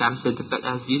មាហរណកម្មសេដ្ឋកិច្ច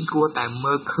អាស៊ានគួរតែ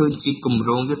មើលឃើញជាគម្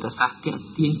រោងយុទ្ធសាស្ត្រទាក់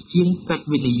ទាញជាងកិច្ច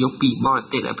វិនិយោគពីបរ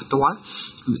ទេសដោយផ្ទាល់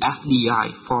គឺ FDI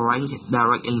Foreign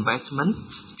Direct Investment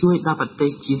ជួយដល់ប្រទេស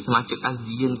ជាសមាជិកអា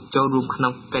ស៊ានចូលរួមក្នុ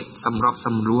ងកិច្ចសម្របស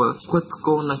ម្រួលផ្គត់ផ្គ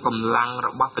ង់នឹងកម្លាំងរ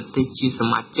បស់ប្រទេសជាស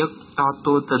មាជិកតទ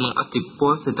ល់ទៅនឹងឥទ្ធិព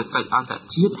លសេដ្ឋកិច្ចអន្តរ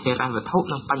ជាតិហិរញ្ញវត្ថុ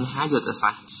និងបញ្ហាយុទ្ធសា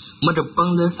ស្ត្រមិនរំពឹង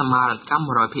លើសមាហរណកម្ម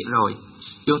 100%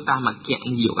 យោងតាមអគ្គ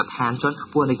នាយកដ្ឋានជាន់ខ្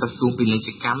ពស់នៃក្រសួងពាណិជ្ជ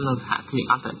កម្មនិងសហគ្រាស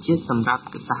អន្តរជាតិសម្រាប់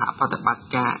សហប្រតិបត្តិ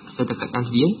ការសេដ្ឋកិច្ចអា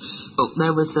ស៊ានលោក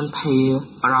Davidson Pay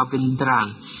Ravindran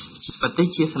ប្រទេស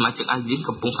ជាសមាជិកអាស៊ាន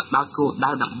កំពុងផ្ដោតគោល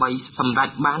ដៅដើម្បីសម្រេច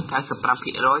បាន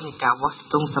 95% នៃការវាស់ស្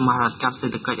ទង់សមាហរណកម្មសេ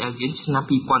ដ្ឋកិច្ចអាស៊ានឆ្នាំ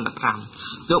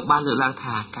2015លោកបានលើកឡើង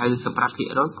ថា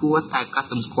 95% គួរតែកត់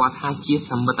សម្គាល់ថាជា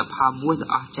សមិទ្ធផលមួយដ៏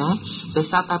អស្ចារ្យដោយ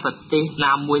សារតែប្រទេស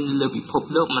ណាមួយនៅលើពិភព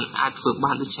លោកមិនអាចធ្វើ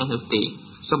បានដូច្នេះនោះទេ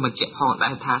សូមបញ្ជាក់ផងដែ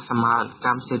រថាសមាហរណក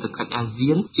ម្មសេដ្ឋកិច្ចអា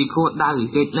ស៊ានជាគោលដៅ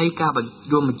នៃការ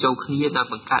រួមបញ្ចូលគ្នាដោយ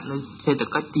បង្កើតនូវសេដ្ឋ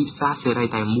កិច្ចទីផ្សារសេរី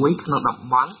តែមួយក្នុងតំ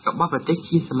បន់របស់ប្រទេស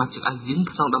ជាសមាជិកអាស៊ាន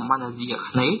ក្នុងតំបន់អាស៊ីអា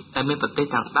គ្នេយ៍ដែលមានប្រទេស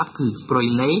ទាំង10គឺប្រ៊ុយ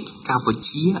ណេកម្ពុ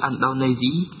ជាឥណ្ឌូនេ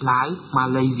ស៊ីឡាវម៉ា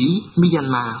ឡេស៊ីមីយ៉ា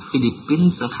ន់ម៉ាហ្វីលីពីន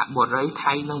សិង្ហបុរី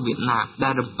ថៃនិងវៀតណាមដែ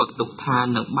លរំពឹងទុកថា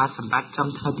នឹងបានសម្រេចត្រឹម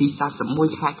ថ្ងៃទី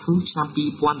31ខែធ្នូឆ្នាំ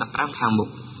2015ខាងមុខ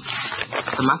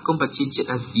សមាគមប្រជាជាតិ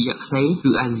អាស៊ីអាគ្នេយ៍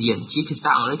ឬអាស៊ានជាភា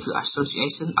សាអង់គ្លេសគឺ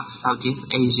Association of Southeast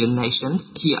Asian Nations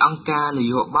ជាអង្គការន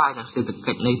យោបាយនិងសេដ្ឋ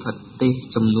កិច្ចនៃប្រទេស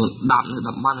ចំនួន10នៅ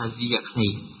តំបន់អាស៊ីអាគ្នេ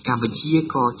យ៍កម្ពុជា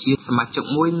ក៏ជាសមាជិក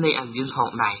មួយនៃអាស៊ានផង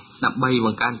ដែរដើម្បីប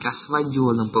ង្កើនការស្វែងយ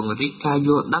ល់និងពង្រីកការយ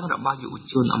ល់ដឹងរបស់យុវ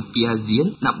ជនអំពីអាស៊ាន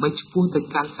ដើម្បីឆ្ពោះទៅ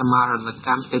កាន់សមាហរណក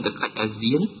ម្មសេដ្ឋកិច្ចអា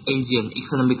ស៊ាន Asian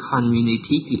Economic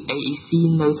Community គឺ AEC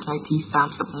នៅថ្ងៃទី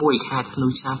31ខែធ្នូ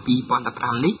ឆ្នាំ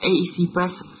2015នេះ AEC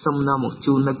Press សូមនាំមក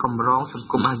ជូននៅកម្រងសង្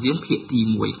គមអាស៊ានភាគទី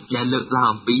1ដែលលើកឡើង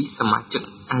អំពីសមាជិក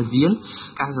អាស៊ាន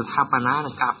ការស្ថាបនា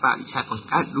និងការបរិច្ឆេទបង្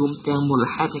កើតរួមទាំងមូល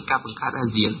ហេតុនៃការបង្កើតអា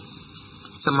ស៊ាន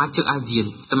សមាជិកអាស៊ាន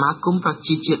សមាគមប្រ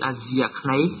ជាជាតិអាស៊ីអាគ្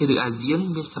នេយ៍ឬអាស៊ាន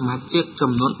មានសមាជិក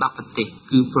ចំនួន10ប្រទេស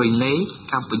គឺប្រ៊ុយណេ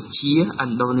កម្ពុជាឥ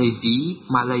ណ្ឌូនេស៊ី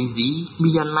ម៉ាឡេស៊ីមី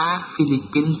យ៉ាន់ម៉ាហ្វីលី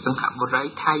ពីនសិង្ហបុរី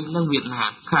ថៃនិងវៀតណា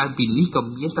មក្រៅពីនេះក៏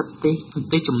មានប្រទេ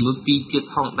សចំនួន2ទៀត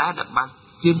ផងដែរដែលបាន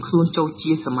ត្រៀមខ្លួនចូល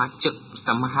ជាសមាជិកស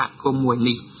មគមមួយ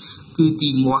នេះគឺទី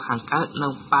ម៉័រខាងកើតនិ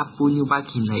ងប៉ាពូញូវ៉ា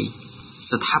ហ្គីណេស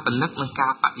ស្ថាបនិកនិងកា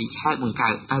របដិឆេទបង្កើ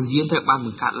តអាស៊ានត្រូវបានប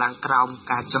ង្កើតឡើងក្រោម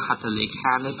ការចុះហត្ថលេ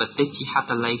ខានៃប្រទេសជាហត្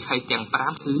ថលេខីទាំង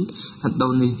5គឺឥណ្ឌូ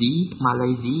នេស៊ីម៉ាឡេ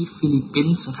ស៊ីហ្វីលីពីន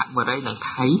សិង្ហបុរីនិង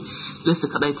ថៃលើសេច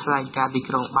ក្តីថ្លែងការណ៍ទី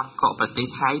ក្រុងបាងកកប្រទេស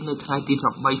ថៃនៅថ្ងៃទី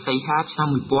8សីហាឆ្នាំ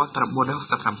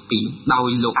1967ដោយ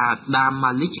លោកអាដាម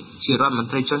ម៉ាលីកជារដ្ឋមន្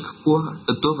ត្រីជាន់ខ្ពស់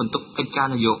ទទួលបន្ទុកកិច្ចការ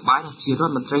នយោបាយនិងជារដ្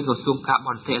ឋមន្ត្រីក្រសួងការប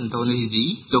រទេសឥណ្ឌូនេស៊ី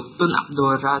លោកតុនអាប់ឌុ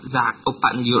លរ៉ាហ្សាកឧប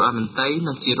នាយករដ្ឋមន្ត្រី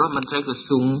និងជារដ្ឋមន្ត្រីក្រ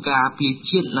សួងការពារ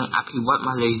ជាតិនិងអភិវឌ្ឍ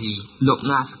ម៉ាឡេស៊ីលោក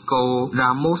ណាស្កូរ៉ា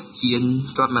ម៉ូសជារ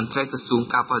ដ្ឋមន្ត្រីក្រសួង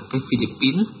ការបរទេសហ្វីលីពី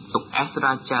នលោកអេស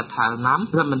រ៉ាចាថាណាំ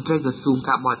រដ្ឋមន្ត្រីក្រសួង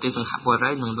ការបរទេសសិង្ហបុ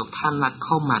រីនិងលោកថាណាត់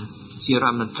ខូម៉ាន់ជារ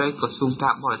ដ្ឋមន្ត្រីក្រសួងកា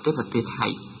របរទេសប្រទេសថៃ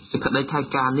សេចក្តីថ្លែង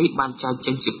ការណ៍នេះបានចែក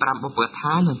ចេញជា5បុព្វក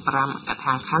ថានិង5ក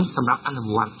ថាខណ្ឌសម្រាប់អនុ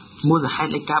វត្តមូលហេ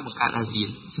តុនៃការបង្កើតអាស៊ាន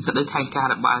សេចក្តីថ្លែងការ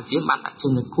ណ៍របស់អាស៊ានបានដាក់ចេ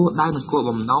ញនូវគោលដៅនិងគោល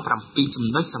បំណង7ចំ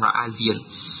ណុចសម្រាប់អាស៊ាន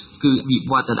គឺវិ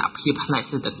វឌ្ឍនភាពផ្នែក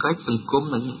សេដ្ឋកិច្ចសង្គម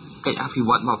និងកិច្ចអភិវ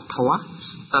ឌ្ឍវប្បធម៌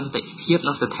សន្តិភាព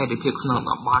និងស្ថិរភាពក្នុង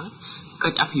តំបន់កិ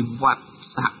ច្ចអភិវឌ្ឍ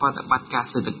សហប្រតិបត្តិការ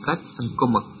សេដ្ឋកិច្ចសង្គ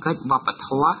មកិច្ចវប្បធ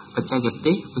ម៌បច្ចេក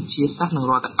ទេសវិទ្យាសាស្ត្រនិង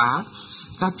រដ្ឋបាល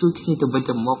ការជួយគ្នាទៅវិញ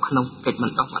ទៅមកក្នុងកិច្ចប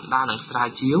ណ្ដុះបណ្ដាលនិងស្រាវ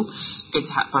ជ្រាវកិច្ច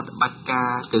សហប្រតិបត្តិការ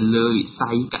ទៅលើវិស័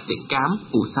យកសិកម្ម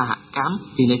ឧស្សាហកម្ម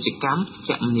ពាណិជ្ជកម្មគ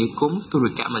មនាគមន៍ទូរ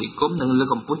គមនាគមន៍និងលើក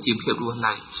កម្ពស់ជីវភាពរស់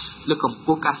នៅលើកកម្ព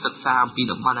ស់ការសិក្សាអំពី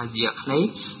តំបន់អាស៊ីអាគ្នេយ៍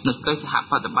និងកិច្ចសហ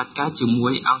ប្រតិបត្តិការជាមួ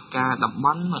យអង្គការតំប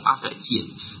ន់និងអន្តរជាតិ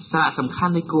សារៈសំខា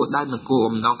ន់នៃគោលដៅនិងគោល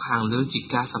បំណងខាងលើជា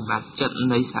ការសម្រេចចិត្ត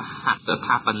នៃសហស្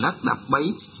ថាបនិកដើម្បី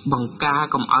បង្ការ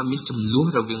កុំឲ្យមានចំនួន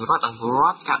រវាងរដ្ឋនិងរ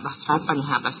ដ្ឋការដោះស្រាយបញ្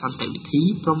ហាដោយសន្តិវិធី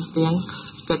ព្រមទាំង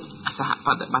កិច្ចសហប្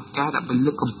រតិបត្តិការដើម្បី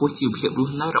លើកកម្ពស់ជីវភាពរ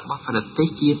ស់នៅរបស់ប្រទេស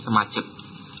ជាសមាជិក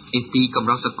នីតិកម្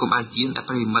រសង្គមអាស៊ានដែល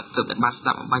ប្រិមិត្តទើបតែបានស្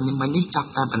ដាប់អំបញ្ញមិញនេះចាប់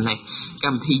តែប៉ុណ្ណេះក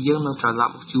ម្មវិធីយើងនឹងត្រឡ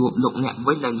ប់មកជួបលោកអ្នក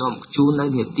វិញដែលនាំមកជូននៅ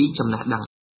នីតិចំណេះដឹង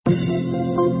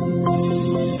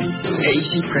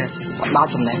AEC Press ផ្ដល់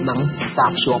ចំណេះដឹងផ្សារ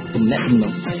ភ្ជាប់ទំនាក់ទំន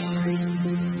ង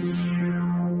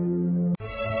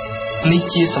នេះ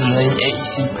ជាសំឡេង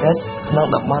AEC Press ក្នុង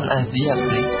តំបន់អាស៊ីអាគ្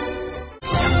នេយ៍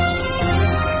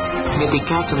វេទិ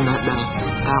កាចំណេះដឹង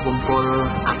ការបំពុល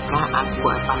អាកាសអាចធ្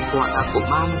វើឲ្យប៉ះពាល់ដល់កុ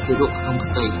មារនិងទារកក្នុង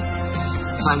ផ្ទៃ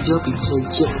ស្វែងយល់ពីផ្លូវ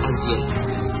ជាតិអាស៊ាន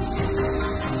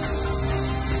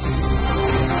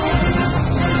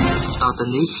តទៅ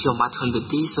នេះខ្ញុំបាទធនវិ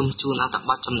ធីសូមជូនអត្ថប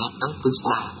ទចំណេះដឹងពីស្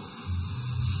ដាប់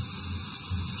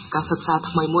ការសិក្សា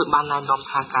ថ្មីមួយបានណែនាំ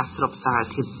ថាការស្រូបសារ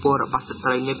ធាតុពុលរបស់ស្ត្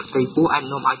រីនៃផ្ទៃពោះអាច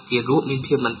នាំឲ្យទារកមាន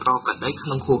ភាពមិនប្រក្រតីក្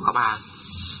នុងខួរក្បាល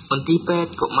មន្ទីរពេទ្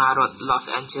យកុមាររដ្ឋ Los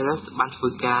Angeles បានធ្វើ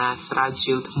ការស្រាវជ្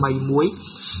រាវថ្មីមួយ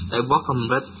ដែលវាស់ក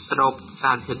ម្រិតស្រូប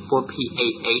សារធាតុពុល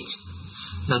PAH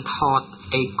និងថត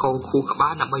អេកូខួរក្បា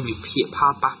លដើម្បីវិភាគផ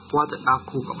លប៉ះពាល់ទៅដល់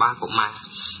ខួរក្បាលកុមារ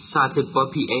សារធាតុពុល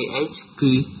PAH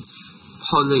គឺ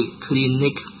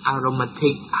Polyclinic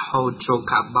Aromatic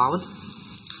Hydrocarbon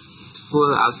ធ្វើ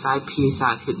ឲ្យសាយភាយសា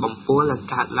រធាតុបំពុលដែល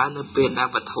កើតឡើងនៅពេលដែល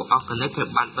វត្ថុអង់និកត្រូវ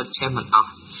បានបិទចេញមិនអ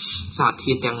ស់សារ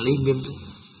ធាតុទាំងនេះមាន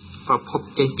ប្រភព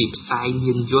ចេញពីផ្សែង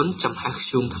យានយន្តចំហាយធ្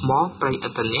យូងថ្មប្រៃឥ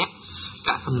ន្ធនៈ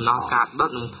កាកសំណល់ការដុត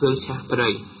និងភ្លើងឆេះព្រៃ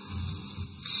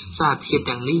សារធាតុ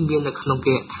ទាំងនេះមាននៅក្នុង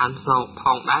គេហដ្ឋានផ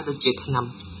ងដែរដូចជាថ្នាំ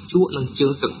ជក់និងជើ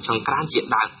ងសឹកចង្ក្រានជា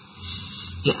ដើម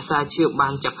អ្នកស្រាវជ្រាវបា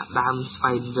នចាប់ផ្ដើមស្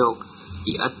វែងយល់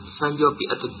ពី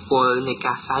ឥទ្ធិពលនៃ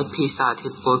ការសាយភាយសារធា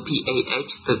តុពុល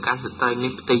PAH ទៅកាន់ស្ត្រីមា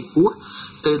នផ្ទៃពោះ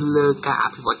ទៅលើការអ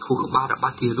ភិវឌ្ឍខួរក្បាលរប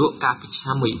ស់ទារកកាលពីឆ្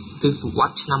នាំ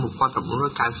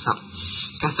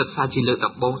1990ការសិក្សាជាលើក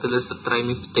ដំបូងទៅលើស្ត្រី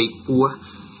មានផ្ទៃពោះ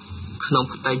ក្នុង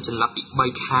ផ្ទៃចន្លោះពី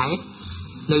3ខែ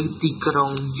នៅទីក្រុង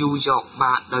យូយ៉ក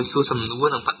បាទដោយសួរសំណួរ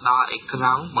និងផ្ដល់អេក្រ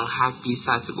ង់បង្ហាញពី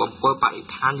សារធាតុបំពុលបរិ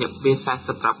ស្ថានរយៈពេល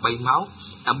48ម៉ោង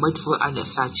ដើម្បីធ្វើឲ្យអ្នក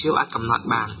ស្រាវជ្រាវអាចកំណត់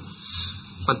បាន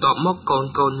បន្ទាប់មក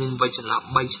កូនមានវ័យចន្លោះ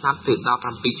3ឆ្នាំទៅដល់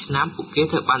7ឆ្នាំពួកគេ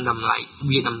ត្រូវបានតម្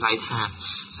លៃថា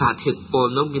សារធាតុពុល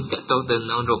នោះមានតកតងទៅ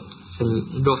នឹងរោគ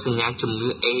សញ្ញាជំងឺ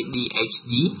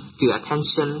ADHD គឺ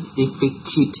Attention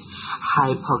Deficit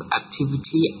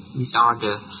Hyperactivity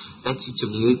Disorder ដែលជា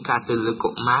ជំងឺកើតទៅលើកុ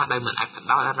មារដែលមិនអាចផ្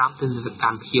ដោតអារម្មណ៍ទៅលើសក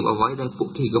ម្មភាពអ្វីដែលពួក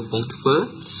គេកំពុងធ្វើ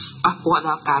ប៉ះពាល់ដ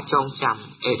ល់ការចងចាំ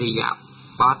អរិយា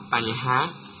បថបញ្ហា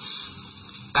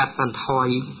កាត់បន្ថយ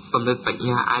កម្រិតបញ្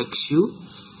ញា IQ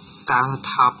ការ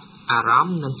ថប់អារម្ម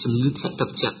ណ៍និងជំងឺធ្លាក់ទឹក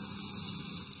ចិត្ត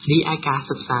នេះឯការ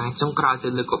សិក្សាចុងក្រោយទៅ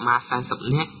លើកុមារ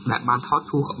40នាក់ដែលបានថត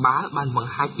ខួរក្បាលបានប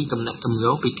ង្ហាញពីទំនាក់ទំន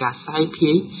ងពីការសាយ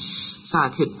ភាយសារ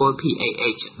ធាតុពុល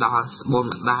PAH ដល់ស្បូន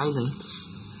ម្ដាយនិង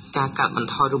ការកាត់បន្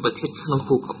ថយរូបធាតុក្នុង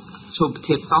ខួរក្បាលរូប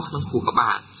ធាតុសក្នុងខួរក្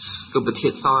បាលរូបធា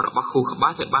តុសរបស់ខួរក្បា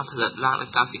លត្រូវបានផលិតឡើងដោយ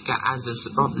កោសិកាអាស៊ាន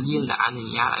ស្របលៀនដែលអនុ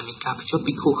ញ្ញាតឲ្យមានការភ្ជាប់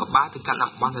ពីខួរក្បាលទៅកាន់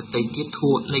តំបន់ដទៃទៀត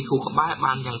នៃខួរក្បាល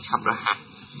បានយ៉ាងឆាប់រហ័ស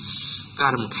កា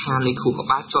ររំខាននៃខួរក្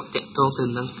បាលជាប់ទាក់ទងទៅ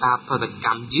នឹងការប្រតិក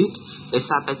ម្មយឺត ដោយ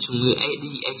សារតែជំងឺ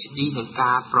ADHD និង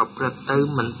ការប្រព្រឹត្តទៅ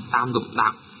មិនតាមលំដា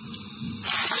ប់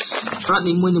រដ្ឋ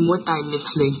នីមួយៗតែមាន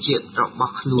ភ្លេងជាតិរប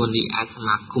ស់ខ្លួននេះឯស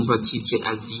មាគមប្រជាជាតិ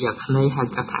អាស៊ីអាគ្នេយ៍ហៅ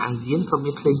កាត់ថាអាស៊ានក៏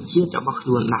មានភ្លេងជាតិរបស់ខ្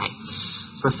លួនដែរ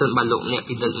ប្រសិនបើលោកអ្នក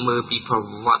ពិនិត្យមើលពីប្រ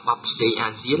វត្តិបទភ្លេងអា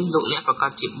ស៊ានលោកអ្នកប្រកា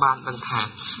សជាបានដឹងថា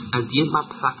អាស៊ានបាន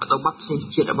ផ្លាស់ប្ដូរបទភ្លេង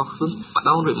ជាតិរបស់ខ្លួនម្ដ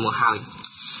ងរួចមកហើយ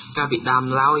កាលពីដើម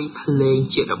ឡើយភ្លេង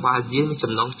ជាតិរបស់អាស៊ានមាន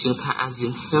ចំណងជើងថា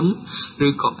ASEAN Hymn ឬ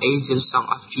ក៏ Asian Song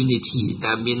of Unity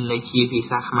ដែលមានន័យជាភា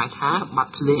សាខ្មែរថាបទ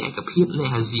ភ្លេងឯកភាពនៃ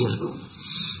អាស៊ាន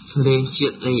ភ្លេងជា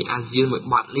តិនៃអាស៊ានមួយ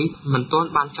បទនេះមិនទាន់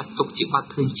បានចាត់ទុកជាបទ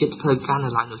ភ្លេងជាតិផ្លូវការនៅ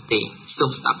ឡើយនោះទេសូ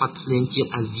មស្ដាប់បទភ្លេងជាតិ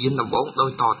អាស៊ានដំបូងដូ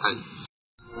ចតទៅ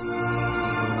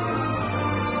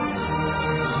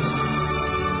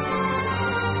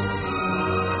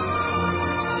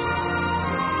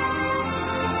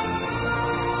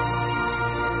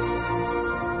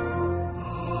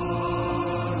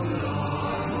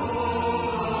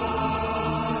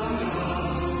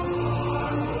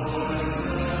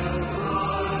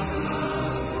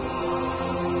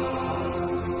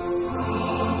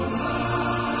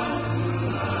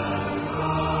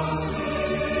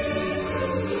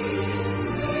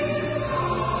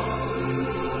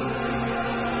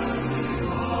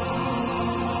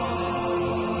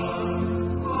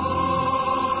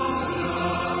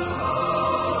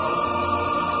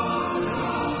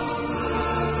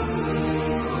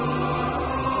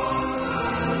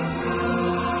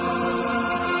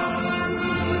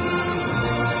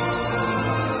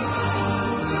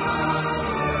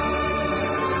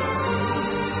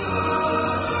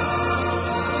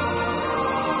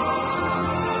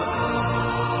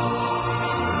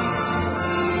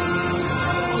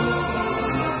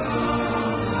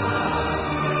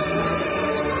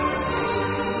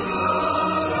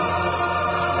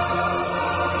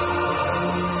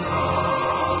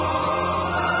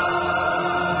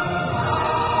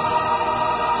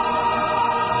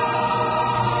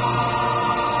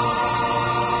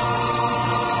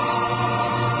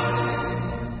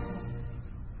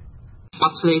ប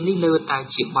ទភ្លេងនេះលើតែ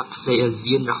ជាបទភ្លេងអា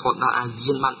ស៊ានរហូតដល់អា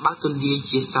ស៊ានបានបើកទូលាយ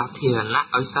ជាសាធារណៈ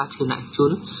ឲ្យសាធារណជ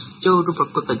នចូលរួមប្រ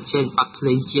កួតប្រជែងបទភ្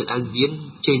លេងជាតិអាស៊ាន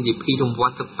ចេញលិភីរង្វា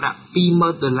ន់ទឹកប្រាក់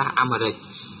$20,000អាមេរិក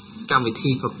កម្មវិធី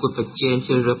ប្រកួតប្រជែង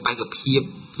ជ្រើសរើសបេក្ខភាព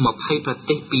20ប្រ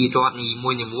ទេសពីរដ្ឋនី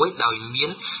មួយៗដោយមាន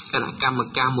គណៈកម្ម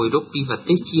ការមួយរូបពីប្រ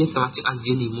ទេសជាសមាជិកអា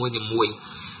ស៊ាននីមួយៗ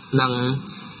និង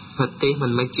ប្រទេសមិ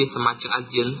នមែនជាសមាជិកអា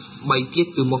ស៊ាន3ទៀត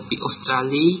គឺមកពីអូស្ត្រា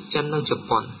លីចិននិងជ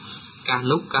ប៉ុនការ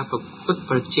នោះការប្រកួត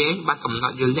ប្រជែងបានកំណ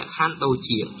ត់យកលក្ខខណ្ឌដូច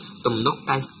ជាទំនុក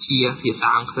តែជាភាសា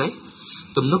អង់គ្លេស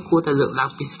ទំនុកគួរតែលើកឡើង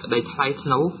ពីសេចក្តីថ្លៃថ្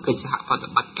នូរកិច្ចសហប្រតិ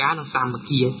បត្តិការនិងសាមគ្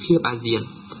គីភាពអាស៊ាន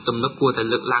ទំនុកគួរតែ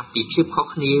លើកឡើងពីភាពខុស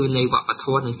គ្នានៃវប្បធ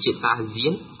ម៌និងជាតិសាសន៍អាស៊ា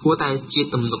នគួរតែជា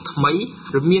ទំនុកថ្មី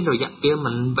ឬមានរយៈពេល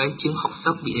មិនវែងជាង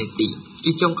60វិនាទី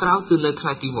ជាចុងក្រោយគឺនៅថ្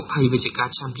ងៃទី20វិច្ឆិកា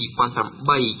ឆ្នាំ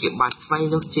2008គេបានស្វែង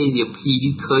រកជ័យលាភី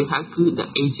ឃើញហើយគឺ The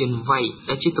Asian Way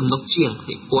ដែលជាទំនុកជាង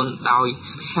និពន្ធដោយ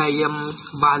Hayam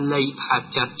Valley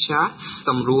Pachacha ស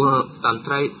ម្រួលតន្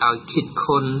ត្រីដោយ Kit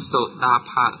Khun Soda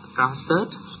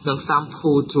Parasert និង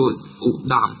Samphu Trud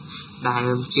Udam ដែល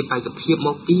ជាបេក្ខភាពម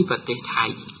កពីប្រទេសថៃ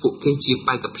ពួកគេជា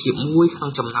បេក្ខភាពមួយក្នុ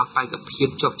ងចំណោមបេក្ខភាព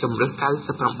ជាប់ជម្រើស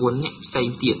99នាក់ផ្សេង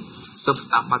ទៀតសូម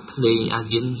ស្ដាប់បទភ្លេងអា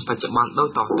ស៊ានបច្ចុប្បន្នដូច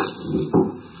តទៅ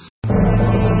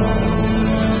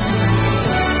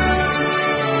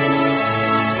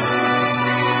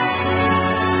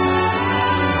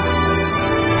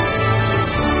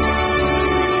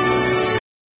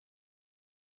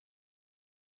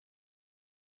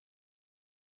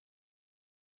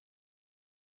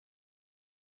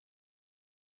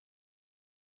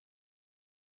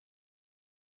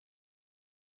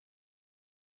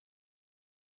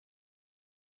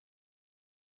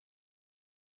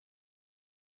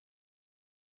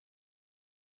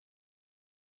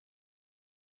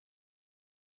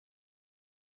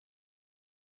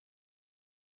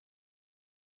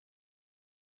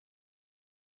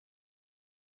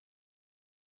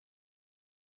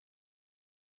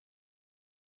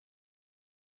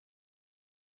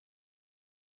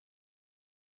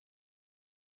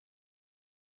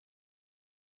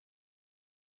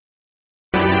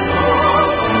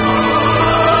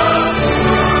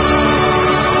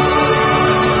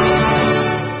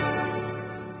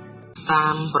តា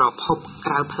មប្រភព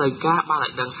ក្រៅផ្លូវការបាន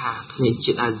ឲ្យដឹងថាភ្លេង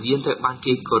ជាតិអាស៊ានត្រូវបាន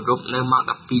គេគោរពនៅម៉ោង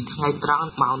12ថ្ងៃត្រង់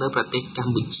មកនៅប្រទេសក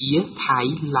ម្ពុជាថៃ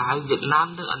ឡាវវៀតណាម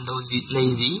និងឥណ្ឌូនេ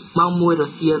ស៊ីម៉ោង1រ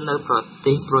សៀលនៅប្រ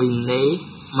ទេសប្រូណេ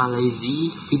ម៉ាឡេស៊ី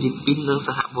ហ្វីលីពីននិងស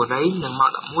ហបុរីនិងម៉ោ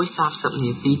ង11:30នា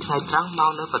ទីថ្ងៃត្រង់ម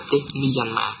កនៅប្រទេសមីយ៉ា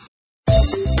ន់ម៉ា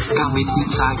កម្មវិធី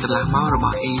ផ្សាយកន្លះម៉ោងរប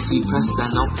ស់ AEC Press ដែល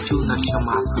នាំជូនដល់ខ្ញុំ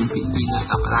មកពីពីនៅ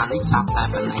សប្តាហ៍នេះចាប់តែ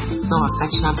ប៉ុណ្ណេះសូមឱកាស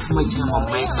ឆ្នាំថ្មីឆ្នាំមក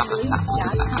មេសប្តាហ៍ពុទ្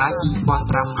ធសករាជ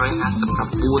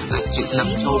2559ដែលជិតនឹង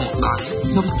ចូលមកដល់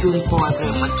ខ្ញុំជូនពរឲ្យប្រិ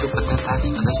យមិត្តជួបប្រទះតែសេ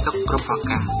ចក្តីសុខគ្រប់ប្រ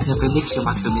ការនៅពេលនេះខ្ញុំ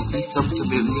បាទកម្មវិធីសូមជ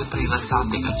ម្រាបលាប្រិយមិត្តសាស្ត្រ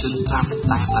ទាំងជនតាម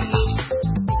តែប៉ុណ្ណេះ